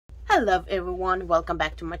Hello everyone, welcome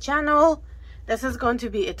back to my channel. This is going to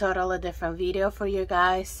be a totally different video for you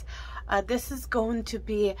guys. This is going to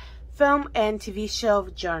be film and TV show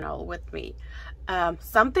journal with me.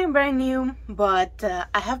 Something brand new, but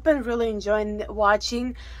I have been really enjoying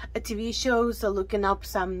watching TV shows, looking up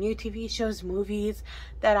some new TV shows, movies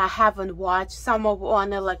that I haven't watched. Some I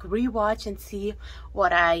want to like rewatch and see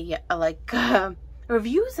what I like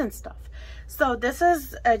reviews and stuff. So this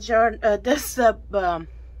is a journal.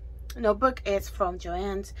 Notebook is from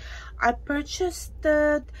Joann's. I purchased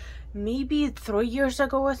it maybe 3 years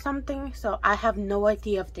ago or something, so I have no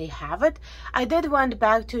idea if they have it. I did went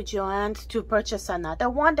back to Joann's to purchase another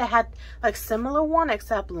one that had like similar one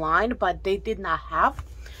except line, but they did not have.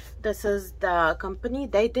 This is the company,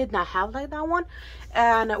 they did not have like that one.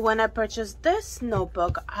 And when I purchased this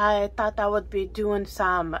notebook, I thought I would be doing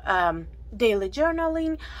some daily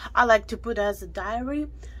journaling. I like to put as a diary.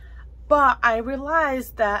 But I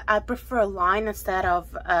realized that I prefer line instead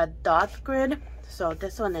of a dot grid. So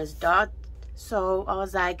this one is dot. So I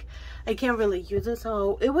was like, I can't really use it.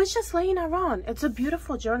 So it was just laying around. It's a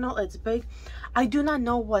beautiful journal. It's big. I do not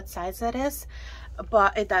know what size it is,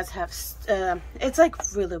 but it does have, it's like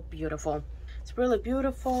really beautiful. It's really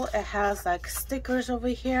beautiful. It has like stickers over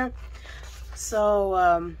here.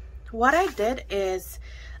 So what I did is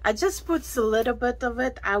I just put a little bit of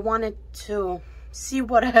it. I wanted to see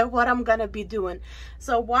what I'm gonna be doing.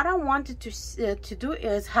 So what I wanted to do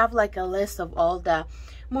is have like a list of all the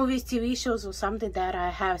movies, TV shows, or something that I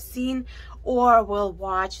have seen or will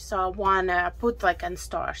watch. So I wanna put like in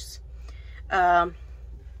stars.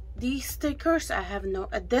 These stickers I have no.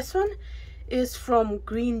 This one is from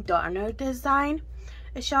Green Donner Design,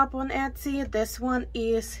 a shop on Etsy. This one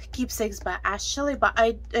is Keepsakes by Ashley, but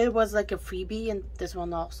it was like a freebie, and this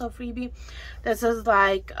one also freebie. This is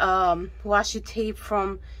like washi tape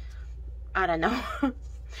from, I don't know.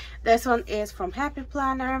 This one is from Happy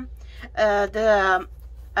Planner. The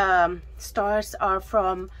stars are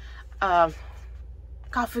from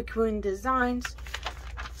Coffee Queen Designs.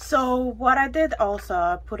 So what I did also,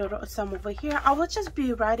 I put some over here. I will just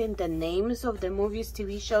be writing the names of the movies,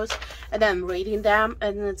 TV shows, and then rating them,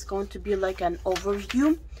 and it's going to be like an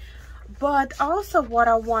overview. But also what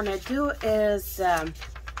I want to do is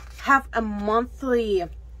have a monthly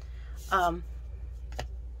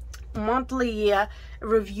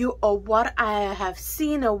review of what I have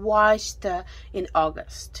seen or watched in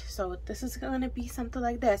August. So this is going to be something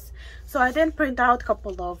like this. So I then print out a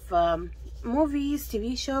couple of movies,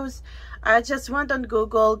 TV shows. I just went on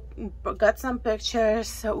Google, got some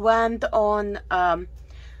pictures, went on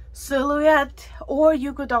Silhouette, or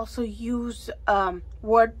you could also use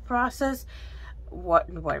word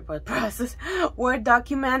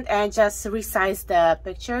document and just resize the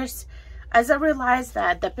pictures. As I realized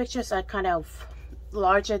that the pictures are kind of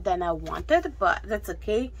larger than I wanted, but that's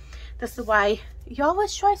okay. This is why you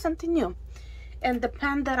always try something new. And the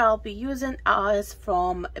pen that I'll be using is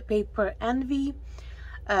from Paper Envy.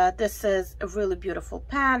 This is a really beautiful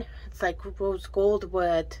pen. It's like rose gold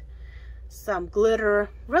with some glitter.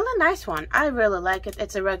 Really nice one. I really like it.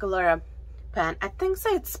 It's a regular pen. I think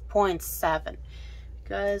so it's 0.7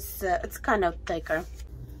 because it's kind of thicker.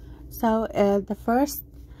 So the first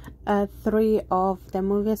three of the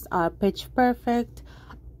movies are Pitch Perfect.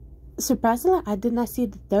 Surprisingly, I did not see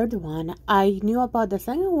the third one. I knew about the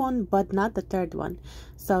second one, but not the third one.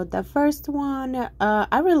 So the first one,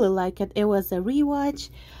 I really like it. It was a rewatch.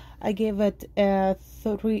 I gave it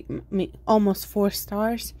almost 4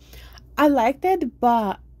 stars. I liked it,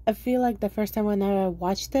 but I feel like the first time when I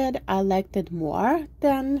watched it, I liked it more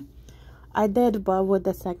than I did but with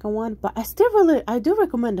the second one. But I do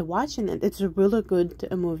recommend watching it. It's a really good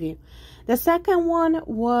movie. The second one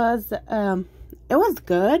was it was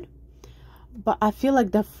good, but I feel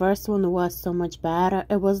like the first one was so much better.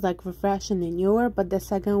 It was like refreshing and newer, but the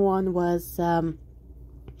second one was I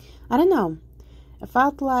don't know, it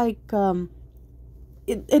felt like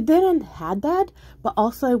it didn't have that, but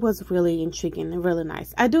also it was really intriguing and really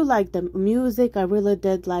nice. I do like the music. I really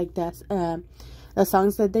did like the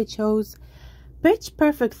songs that they chose. Pitch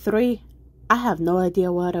Perfect 3, I have no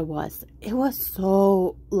idea what it was. It was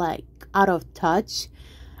so like out of touch.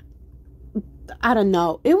 I don't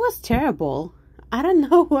know. It was terrible. I don't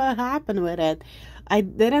know what happened with it. I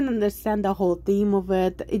didn't understand the whole theme of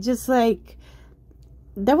it. It just like,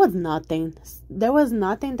 there was nothing. There was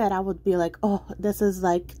nothing that I would be like, oh, this is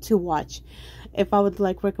like to watch. If I would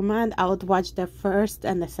like recommend, I would watch the first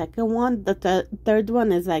and the second one. The third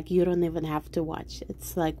one is like, you don't even have to watch.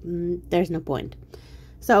 It's like, there's no point.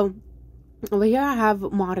 So over here I have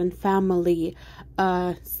Modern Family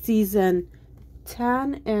season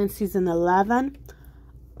 10 and season 11.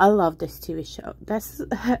 I love this TV show.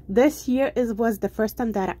 This year was the first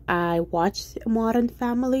time that I watched Modern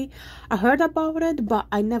Family. I heard about it, but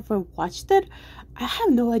I never watched it. I have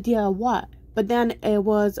no idea what. But then it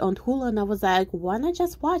was on Hulu, and I was like, why not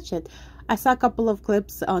just watch it? I saw a couple of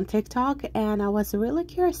clips on TikTok, and I was really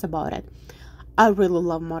curious about it. I really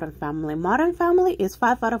love Modern Family. Modern Family is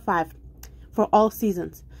 5 out of 5 for all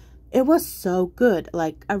seasons. It was so good.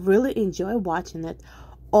 Like, I really enjoy watching it.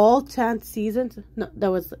 All 10 seasons, no, there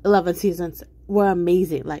was 11 seasons, were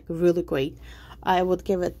amazing, like really great. I would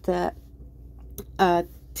give it 10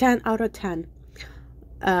 out of 10.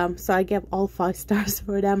 So I give all 5 stars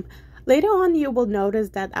for them. Later on, you will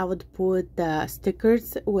notice that I would put the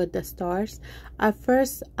stickers with the stars. At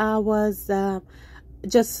first, I was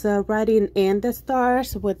just writing in the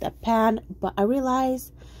stars with a pen, but I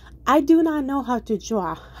realized I do not know how to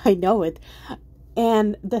draw. I know it.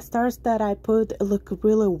 And the stars that I put look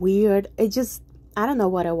really weird. It just, I don't know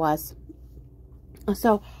what it was.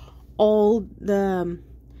 So all the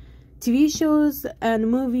TV shows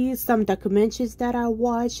and movies, some documentaries that I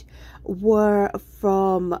watched were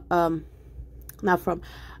from,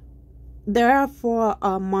 they're for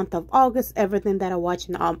a month of August. Everything that I watched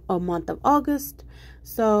in a month of August.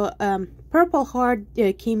 So Purple Heart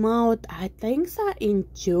came out, I think so, in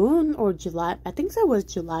June or July. I think so, it was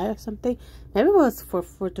July or something. Maybe it was for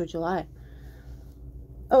 4th of July.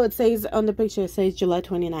 Oh, it says on the picture, it says July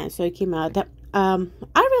 29th. So it came out. I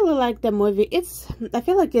really like the movie. I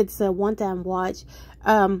feel like it's a one-time watch.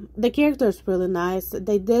 The character is really nice.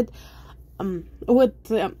 They did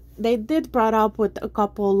brought up with a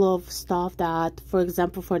couple of stuff that, for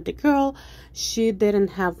example, for the girl, she didn't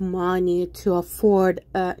have money to afford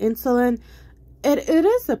insulin. It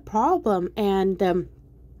is a problem, and it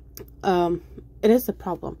is a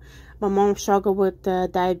problem. My mom struggled with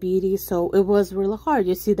diabetes, so it was really hard.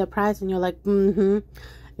 You see the price and you're like,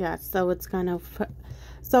 yeah, so it's kind of,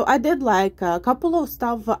 so I did like a couple of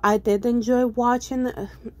stuff I did enjoy watching.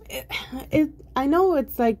 I know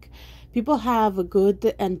it's like people have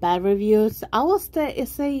good and bad reviews. I will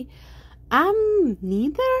say I'm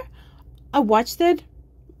neither. I watched it.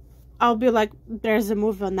 I'll be like, there's a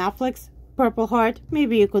movie on Netflix, Purple Heart.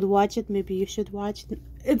 Maybe you could watch it. Maybe you should watch it.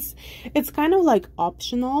 It's kind of like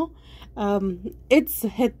optional. It's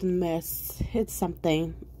hit and miss. It's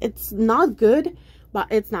something. It's not good, but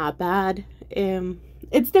it's not bad.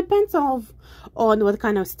 It depends on what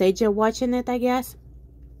kind of stage you're watching it, I guess.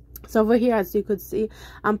 So over here, as you could see,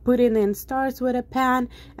 I'm putting in stars with a pen,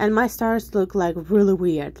 and my stars look like really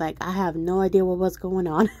weird. Like, I have no idea what was going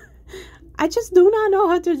on. I just do not know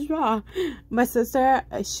how to draw. My sister,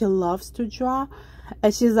 she loves to draw,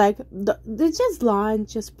 and she's like, "They're just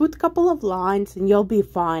lines. Just put a couple of lines, and you'll be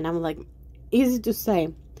fine." I'm like, easy to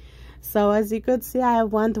say. So as you could see, I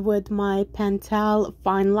went with my Pentel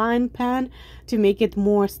fine line pen to make it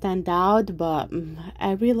more stand out, but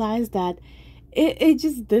I realized that it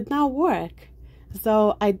just did not work.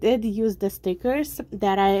 So I did use the stickers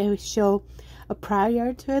that I show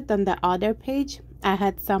prior to it on the other page. I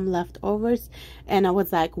had some leftovers, and I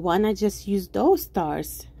was like, why not just use those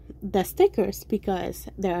stars, the stickers, because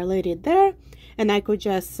they're already there, and I could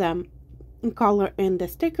just color in the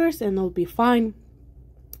stickers and it'll be fine.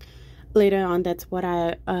 Later on, that's what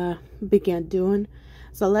I began doing.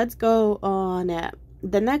 So let's go on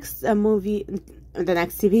the next movie. The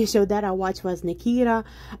next TV show that I watched was Nikita.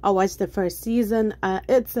 I watched the first season.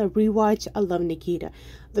 It's a rewatch. I love Nikita.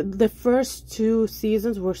 The first 2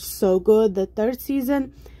 seasons were so good. The 3rd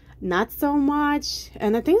season, not so much.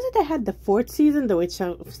 And I think that they had the 4th season, which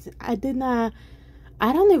I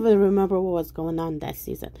don't even remember what was going on that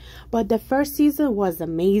season. But the first season was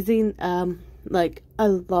amazing. Like, I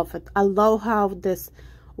love it. I love how this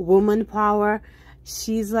woman power,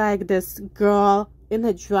 she's like this girl in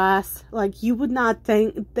a dress. Like, you would not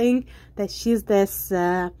think that she's this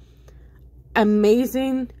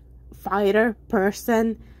amazing fighter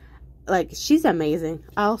person. Like, she's amazing.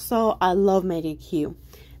 Also, I love Maggie Q.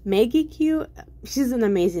 Maggie Q, she's an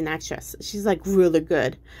amazing actress. She's like really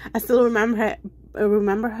good. I still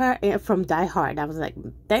remember her from Die Hard. I was like,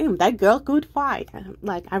 damn, that girl could fight.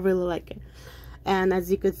 Like, I really like it. And as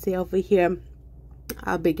you could see over here,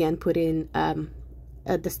 I began putting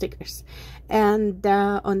the stickers. And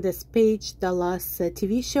on this page, the last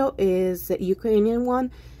TV show is a Ukrainian one.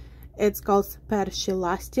 It's called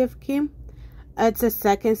Pershilastevki. It's a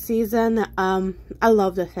 2nd season. I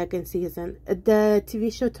love the 2nd season. The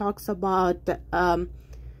TV show talks about a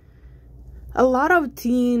lot of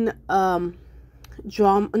teen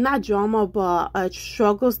drama, not drama, but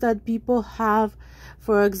struggles that people have.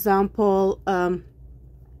 For example,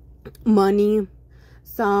 money.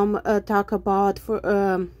 Some talk about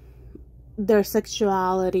their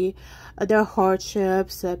sexuality, their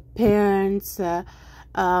hardships, parents,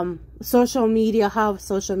 social media, how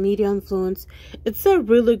social media influence. It's a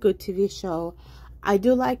really good TV show. I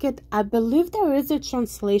do like it. I believe there is a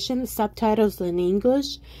translation, subtitles in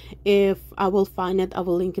English. If I will find it, I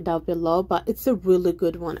will link it down below. But it's a really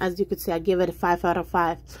good one. As you could see, I give it a 5 out of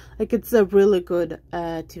 5. Like, it's a really good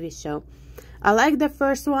TV show. I like the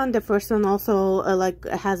first one. The first one also like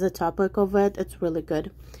has a topic of it. It's really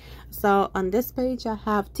good. So on this page, I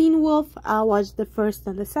have Teen Wolf. I watched the first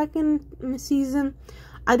and the second season.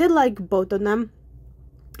 I did like both of them.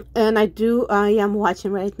 And I am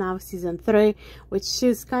watching right now season 3, which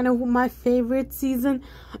is kind of my favorite season.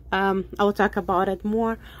 I will talk about it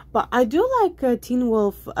more, but I do like Teen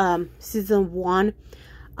Wolf season 1,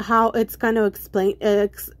 how it's kind of explained.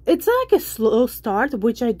 It's like a slow start,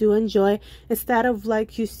 which I do enjoy, instead of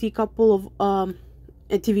like you see a couple of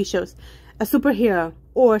TV shows, a superhero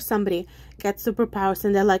or somebody gets superpowers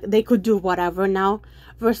and they're like they could do whatever now,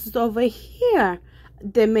 versus over here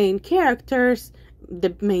the main character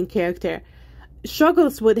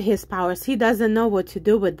struggles with his powers. He doesn't know what to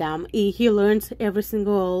do with them. He learns every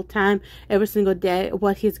single time, every single day,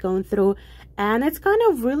 what he's going through, and it's kind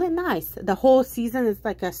of really nice. The whole season is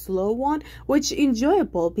like a slow one, which is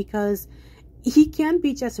enjoyable, because he can't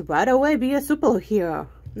be just right away be a superhero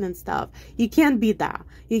and stuff. You can't be that.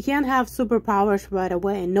 You can't have superpowers right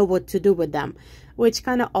away and know what to do with them, which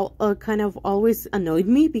kind of always annoyed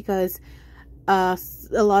me, because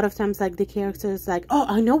a lot of times like the characters like, oh,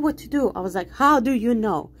 I know what to do. I was like, how do you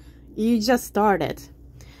know? You just started.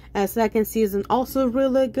 Second season also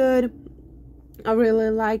really good. I really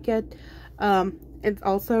like it. It's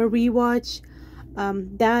also a rewatch.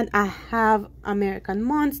 Then I have American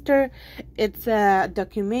Monster. It's a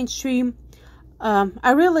documentary.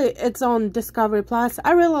 It's on Discovery Plus.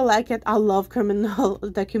 I really like it. I love criminal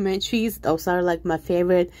documentaries. Those are like my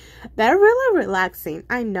favorite. They're really relaxing.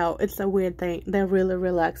 I know it's a weird thing. They're really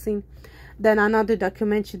relaxing. Then another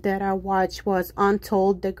documentary that I watched was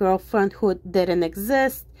Untold, the girlfriend who didn't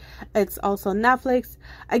exist. It's also Netflix.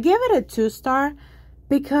 I gave it a 2-star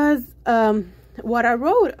because what I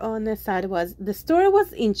wrote on the side was the story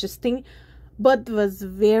was interesting, but was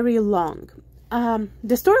very long.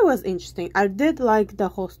 The story was interesting. I did like the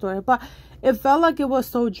whole story, but it felt like it was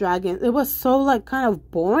so dragging. It was so like kind of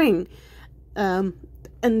boring. And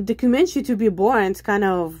documentary to be boring is kind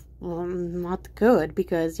of not good,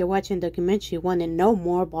 because you're watching documentary, you want to know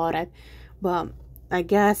more about it. But I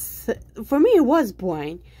guess for me it was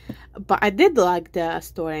boring. But I did like the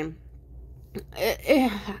story. I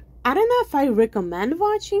don't know if I recommend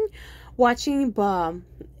watching, but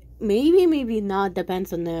maybe not,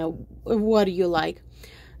 depends on what you like.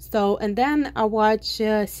 So, and then I watched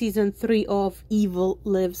season 3 of Evil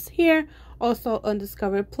Lives Here, also on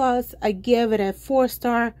Discovery Plus. I gave it a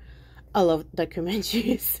 4-star. I love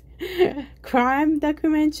documentaries. Crime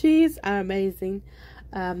documentaries are amazing.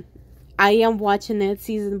 I am watching it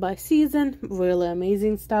season by season. Really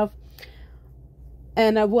amazing stuff.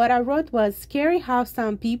 And what I wrote was, scary how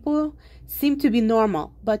some people seem to be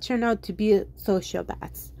normal but turn out to be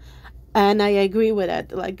sociopaths. And I agree with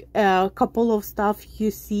it. Like a couple of stuff,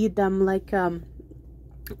 you see them like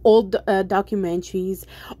old documentaries,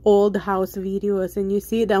 old house videos, and you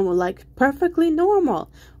see them like perfectly normal.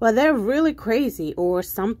 Well, they're really crazy or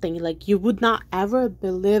something. Like you would not ever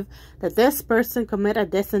believe that this person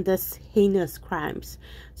committed this and this heinous crimes.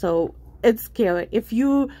 So it's scary. If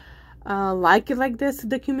you like it like this,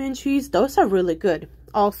 documentaries, those are really good.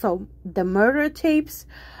 Also, the murder tapes.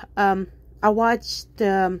 I watched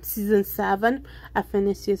season 7. I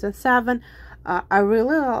finished season 7. I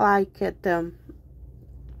really like it.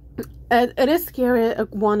 It is scary.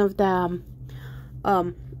 One of the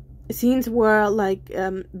scenes where like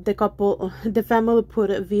the family put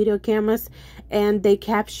video cameras and they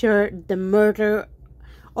captured the murder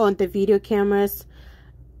on the video cameras,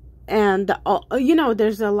 and you know,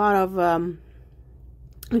 there's a lot of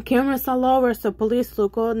cameras all over, so police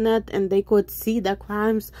look on it and they could see the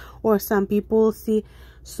crimes, or some people see.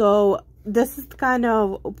 So this is kind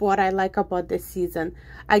of what I like about this season.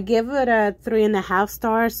 I give it a 3.5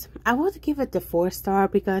 stars. I would give it a 4-star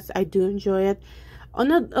because I do enjoy it. On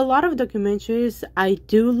a lot of documentaries, I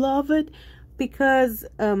do love it because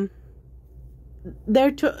some of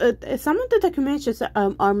the documentaries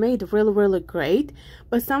are made really great,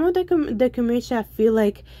 but some of the documentaries I feel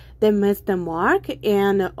like they missed the mark.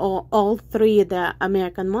 And all 3, the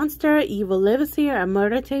American Monster, Evil Lives Here, and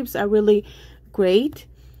Murder Tapes, are really great.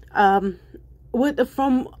 From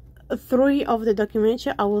 3 of the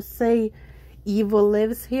documentary, I will say Evil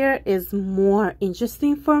Lives Here is more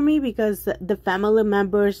interesting for me because the family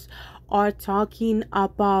members are talking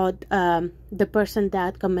about the person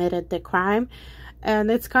that committed the crime.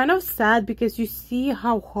 And it's kind of sad because you see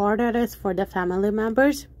how hard it is for the family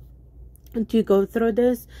members to go through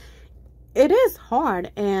this. It is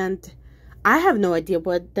hard, and I have no idea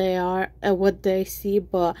what they are, what they see,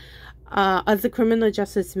 but as a criminal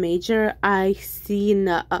justice major, I seen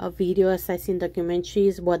videos, I seen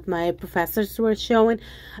documentaries, what my professors were showing,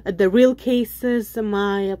 the real cases.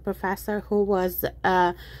 My professor, who was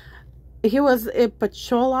he was a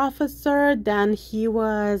patrol officer, then he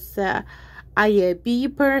was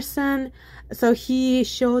IAB person, so he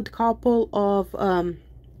showed couple of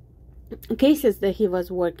cases that he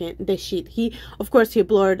was working the sheet. He, of course, he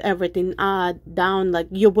blurred everything down, like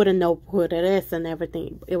you wouldn't know who it is and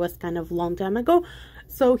everything. It was kind of long time ago,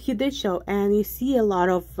 so he did show, and you see a lot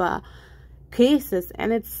of cases,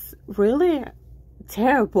 and it's really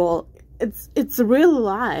terrible. It's real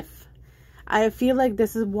life. I feel like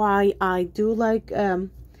this is why I do like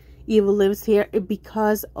Evil Lives Here,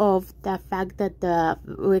 because of the fact that the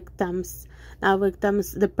victims,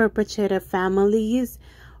 the perpetrator families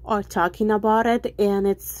are talking about it, and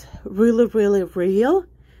it's really, really real.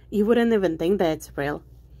 You wouldn't even think that it's real.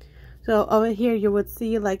 So over here you would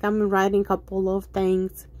see, like, I'm writing a couple of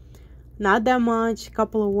things, not that much,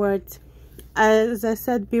 couple of words. As I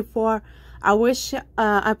said before, I wish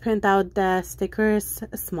I print out the stickers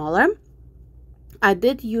smaller. I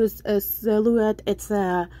did use a Silhouette. It's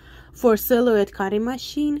a for Silhouette cutting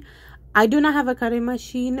machine. I do not have a cutting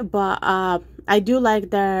machine, but I do like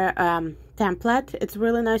their template. It's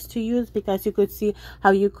really nice to use because you could see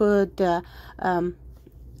how you could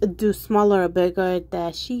do smaller or bigger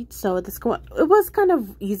the sheet. So it was kind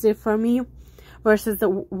of easy for me versus the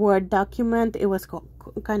Word document. It was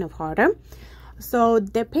kind of harder. So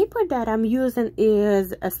the paper that I'm using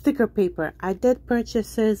is a sticker paper. I did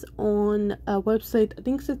purchases on a website. I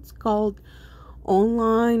think it's called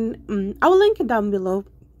Online. I will link it down below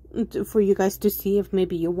for you guys to see if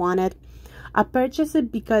maybe you want it. I purchased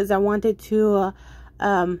it because I wanted to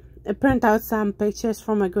print out some pictures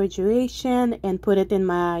from my graduation and put it in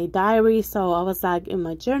my diary. So I was like, in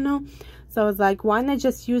my journal. So I was like, why not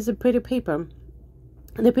just use a pretty paper?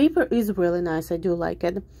 The paper is really nice. I do like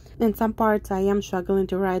it. In some parts I am struggling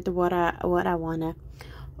to write what I wanna.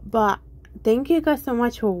 But thank you guys so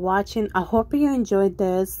much for watching. I hope you enjoyed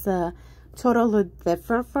this. Totally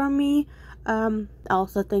different for me.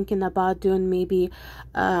 Also thinking about doing maybe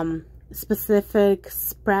specific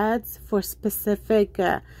spreads for specific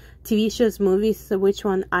TV shows, movies, so which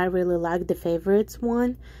one I really like, the favorites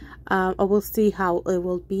one. I will see how it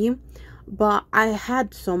will be, but I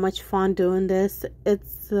had so much fun doing this.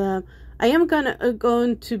 It's I am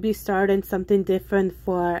going to be starting something different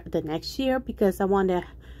for the next year because I want to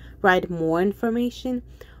write more information.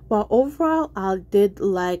 But overall, I did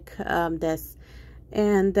like this,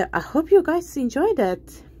 and I hope you guys enjoyed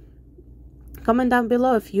it. Comment down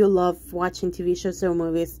below if you love watching TV shows or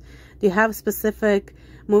movies. Do you have specific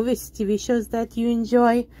movies, TV shows that you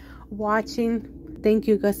enjoy watching? Thank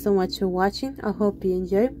you guys so much for watching. I hope you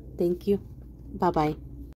enjoy. Thank you. Bye bye.